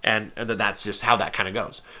 and that's just how that kind of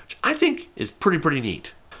goes, which I think is pretty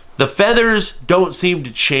neat. The feathers don't seem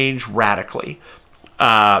to change radically.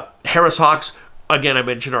 Harris hawks, again, I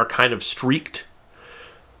mentioned, are kind of streaked,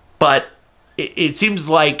 but it seems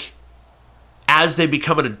like as they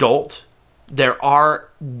become an adult, there are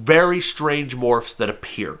very strange morphs that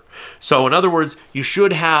appear. So in other words, you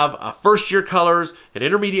should have a first-year colors, an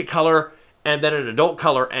intermediate color, and then an adult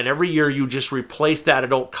color, and every year you just replace that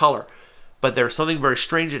adult color. But there's something very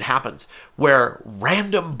strange that happens where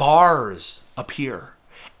random bars appear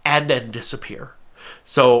and then disappear.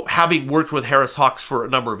 So having worked with Harris hawks for a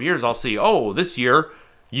number of years, I'll see, oh, this year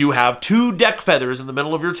you have 2 deck feathers in the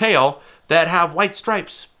middle of your tail that have white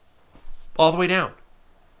stripes all the way down.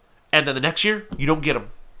 And then the next year, you don't get them.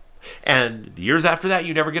 And the years after that,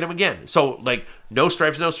 you never get them again. So, like, no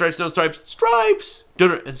stripes, no stripes, no stripes, stripes.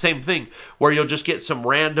 And same thing, where you'll just get some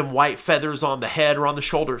random white feathers on the head or on the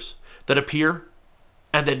shoulders that appear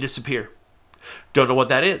and then disappear. Don't know what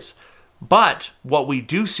that is. But what we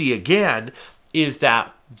do see again is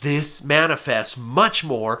that this manifests much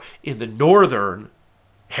more in the northern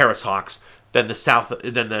Harris hawks than the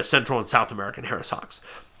Central and South American Harris hawks.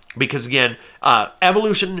 Because again,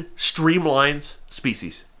 evolution streamlines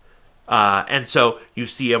species. And so you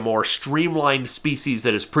see a more streamlined species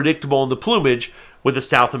that is predictable in the plumage with the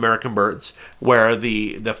South American birds, where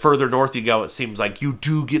the further north you go, it seems like you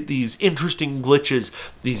do get these interesting glitches,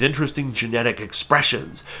 these interesting genetic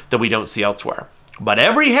expressions that we don't see elsewhere. But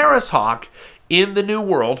every Harris hawk in the New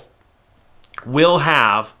World will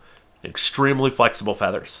have extremely flexible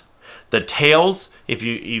feathers. The tails, if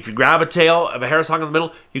you grab a tail of a Harris hawk in the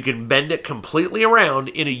middle, you can bend it completely around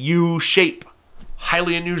in a U shape.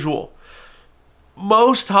 Highly unusual.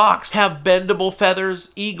 Most hawks have bendable feathers.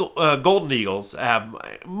 Golden eagles have.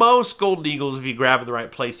 Most golden eagles, if you grab in the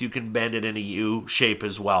right place, you can bend it in a U shape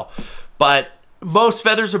as well. But most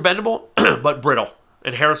feathers are bendable, but brittle.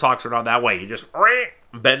 And Harris hawks are not that way. You just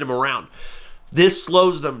bend them around. This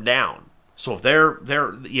slows them down. So if they're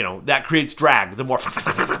that creates drag. The more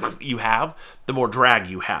you have, the more drag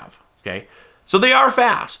you have. Okay, so they are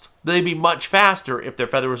fast. They'd be much faster if their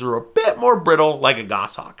feathers were a bit more brittle, like a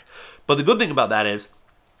goshawk. But the good thing about that is,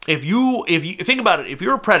 if you think about it, if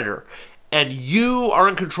you're a predator and you are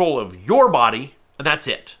in control of your body, and that's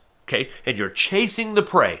it, okay, and you're chasing the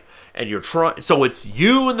prey, and you're trying, so it's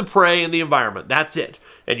you and the prey and the environment. That's it,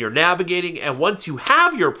 and you're navigating. And once you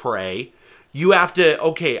have your prey, you have to,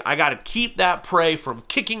 okay, I got to keep that prey from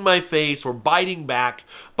kicking my face or biting back,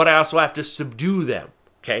 but I also have to subdue them,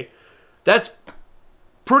 okay? That's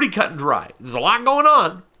pretty cut and dry. There's a lot going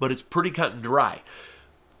on, but it's pretty cut and dry.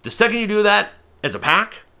 The second you do that as a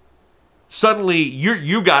pack, suddenly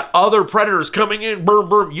you got other predators coming in, boom,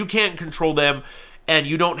 boom, you can't control them, and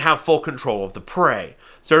you don't have full control of the prey.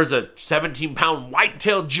 So there's a 17-pound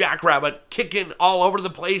white-tailed jackrabbit kicking all over the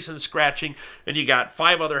place and scratching, and you got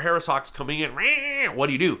 5 other Harris hawks coming in. What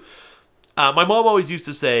do you do? My mom always used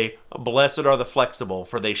to say, "Blessed are the flexible,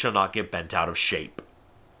 for they shall not get bent out of shape."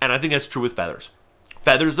 And I think that's true with feathers.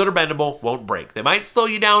 Feathers that are bendable won't break. They might slow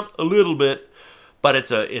you down a little bit, but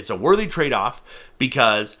it's a worthy trade-off,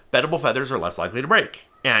 because bendable feathers are less likely to break.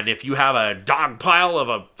 And if you have a dog pile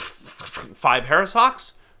of 5 Harris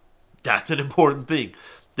hawks, that's an important thing.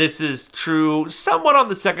 This is true somewhat on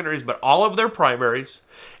the secondaries, but all of their primaries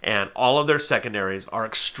and all of their secondaries are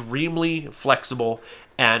extremely flexible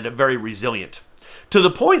and very resilient. To the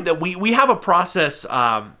point that we have a process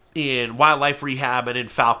in wildlife rehab and in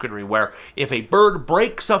falconry, where if a bird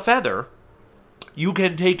breaks a feather, you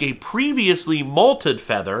can take a previously molted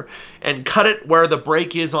feather and cut it where the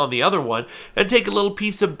break is on the other one, and take a little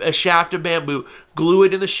piece of a shaft of bamboo, glue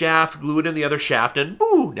it in the shaft, glue it in the other shaft, and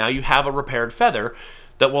boo, now you have a repaired feather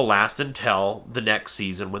that will last until the next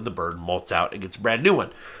season when the bird molts out and gets a brand new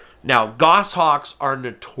one. Now, goshawks are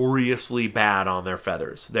notoriously bad on their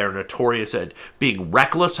feathers. They're notorious at being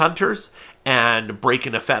reckless hunters and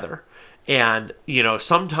breaking a feather. And, you know,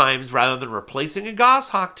 sometimes rather than replacing a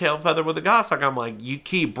goshawk tail feather with a goshawk, I'm like, you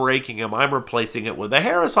keep breaking them. I'm replacing it with a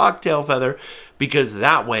harrishawk tail feather, because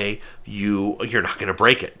that way you're not going to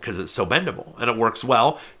break it because it's so bendable. And it works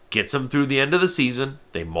well, gets them through the end of the season,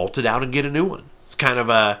 they molt it out and get a new one. It's kind of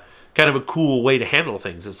a cool way to handle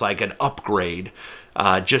things. It's like an upgrade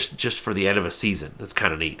just for the end of a season. It's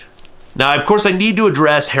kind of neat. Now, of course, I need to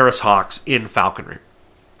address harrishawks in falconry.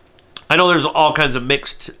 I know there's all kinds of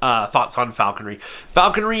mixed thoughts on falconry.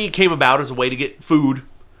 Falconry came about as a way to get food,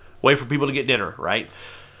 a way for people to get dinner, right?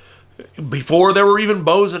 Before there were even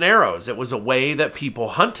bows and arrows, it was a way that people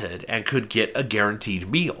hunted and could get a guaranteed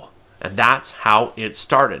meal. And that's how it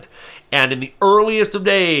started. And in the earliest of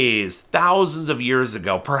days, thousands of years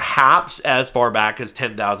ago, perhaps as far back as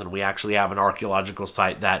 10,000, we actually have an archaeological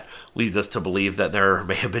site that leads us to believe that there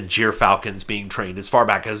may have been gyr falcons being trained as far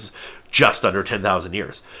back as just under 10,000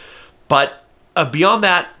 years. But beyond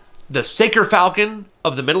that, the saker falcon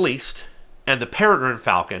of the Middle East and the peregrine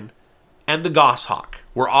falcon and the goshawk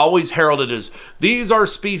were always heralded as these are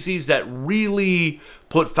species that really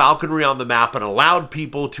put falconry on the map and allowed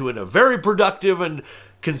people to, in a very productive and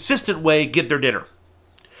consistent way, get their dinner.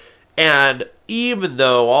 And even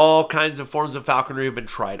though all kinds of forms of falconry have been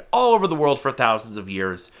tried all over the world for thousands of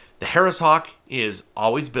years, the harrishawk is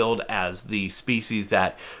always billed as the species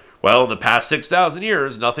that, well, in the past 6,000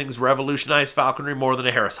 years, nothing's revolutionized falconry more than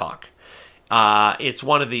a harrishawk. It's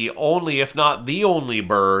one of the only, if not the only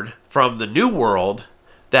bird from the New World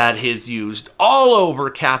that is used all over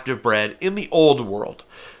captive bred in the Old World.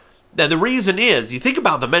 Now, the reason is, you think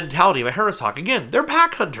about the mentality of a harrishawk, again, they're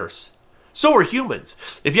pack hunters. So are humans.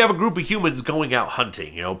 If you have a group of humans going out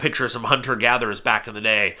hunting, you know, picture some hunter-gatherers back in the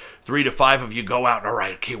day, 3 to 5 of you go out, and all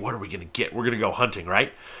right, okay, what are we going to get? We're going to go hunting,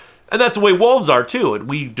 right? And that's the way wolves are, too. And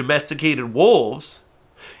we domesticated wolves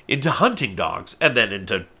into hunting dogs, and then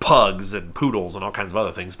into pugs and poodles and all kinds of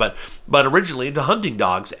other things, but originally into hunting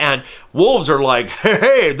dogs. And wolves are like,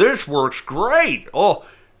 hey, this works great. Oh,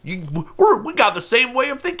 we got the same way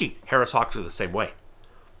of thinking. Harrishawks are the same way.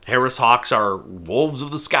 Harrishawks are wolves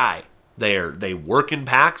of the sky. They work in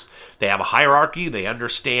packs. They have a hierarchy. They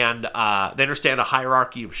understand a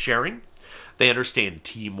hierarchy of sharing. They understand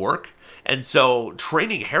teamwork. And so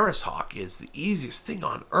training harrishawk is the easiest thing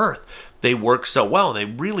on earth. They work so well, and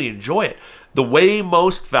they really enjoy it. The way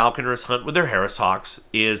most falconers hunt with their harrishawks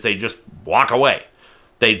is they just walk away.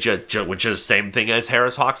 They which is the same thing as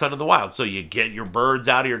harrishawks hunt in the wild. So you get your birds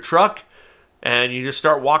out of your truck, and you just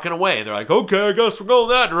start walking away. They're like, okay, I guess we're going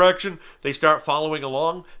that direction. They start following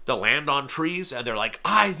along. They'll land on trees, and they're like,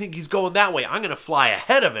 I think he's going that way. I'm going to fly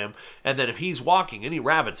ahead of him, and then if he's walking any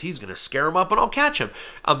rabbits, he's going to scare him up, and I'll catch him.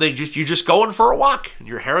 You're just going for a walk.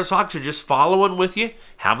 Your harrishawks are just following with you,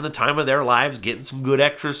 having the time of their lives, getting some good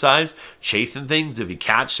exercise, chasing things. If you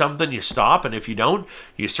catch something, you stop, and if you don't,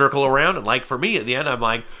 you circle around. And like for me, at the end, I'm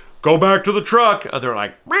like, go back to the truck. And they're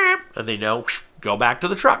like, meow, and they know, go back to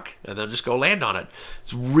the truck, and they'll just go land on it.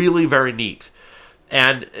 It's really very neat.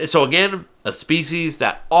 And so again, a species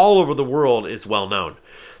that all over the world is well known.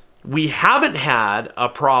 We haven't had a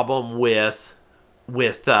problem with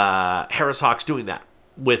harrishawks doing that,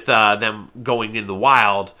 with them going in the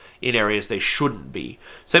wild in areas they shouldn't be.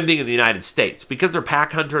 Same thing in the United States. Because they're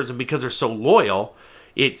pack hunters and because they're so loyal,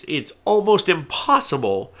 it's almost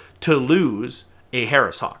impossible to lose a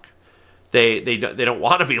harrishawk. They don't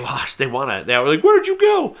want to be lost. They're like, where'd you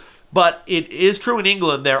go? But it is true in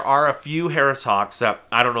England. There are a few harrishawks that,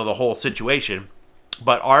 I don't know the whole situation,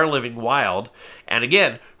 but are living wild. And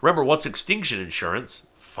again, remember, what's extinction insurance?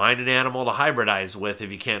 Find an animal to hybridize with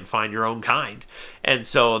if you can't find your own kind. And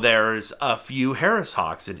so there's a few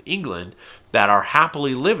harrishawks in England that are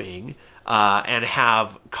happily living and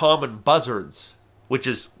have common buzzards, which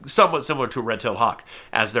is somewhat similar to a red-tailed hawk,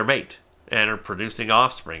 as their mate, and are producing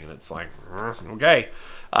offspring. And it's like, okay.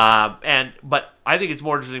 But I think it's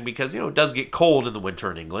more interesting because, it does get cold in the winter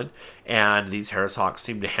in England, and these harrishawks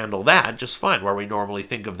seem to handle that just fine, where we normally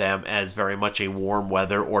think of them as very much a warm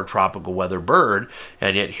weather or tropical weather bird,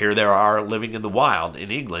 and yet here they are living in the wild in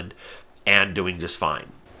England and doing just fine.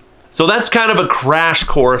 So that's kind of a crash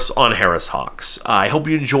course on Harris hawks. I hope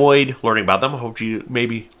you enjoyed learning about them. I hope you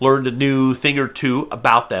maybe learned a new thing or two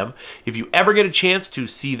about them. If you ever get a chance to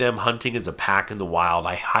see them hunting as a pack in the wild,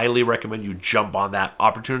 I highly recommend you jump on that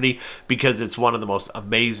opportunity because it's one of the most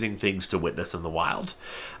amazing things to witness in the wild.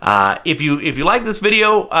 If you like this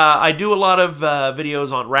video, I do a lot of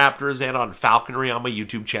videos on raptors and on falconry on my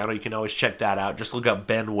YouTube channel. You can always check that out. Just look up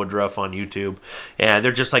Ben Woodruff on YouTube. And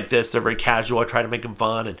they're just like this. They're very casual. I try to make them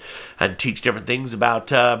fun and teach different things about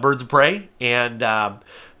birds of prey.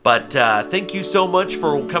 But thank you so much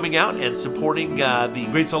for coming out and supporting the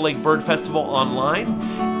Great Salt Lake Bird Festival online.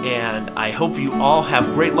 And I hope you all have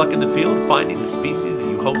great luck in the field finding the species that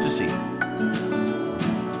you hope to see.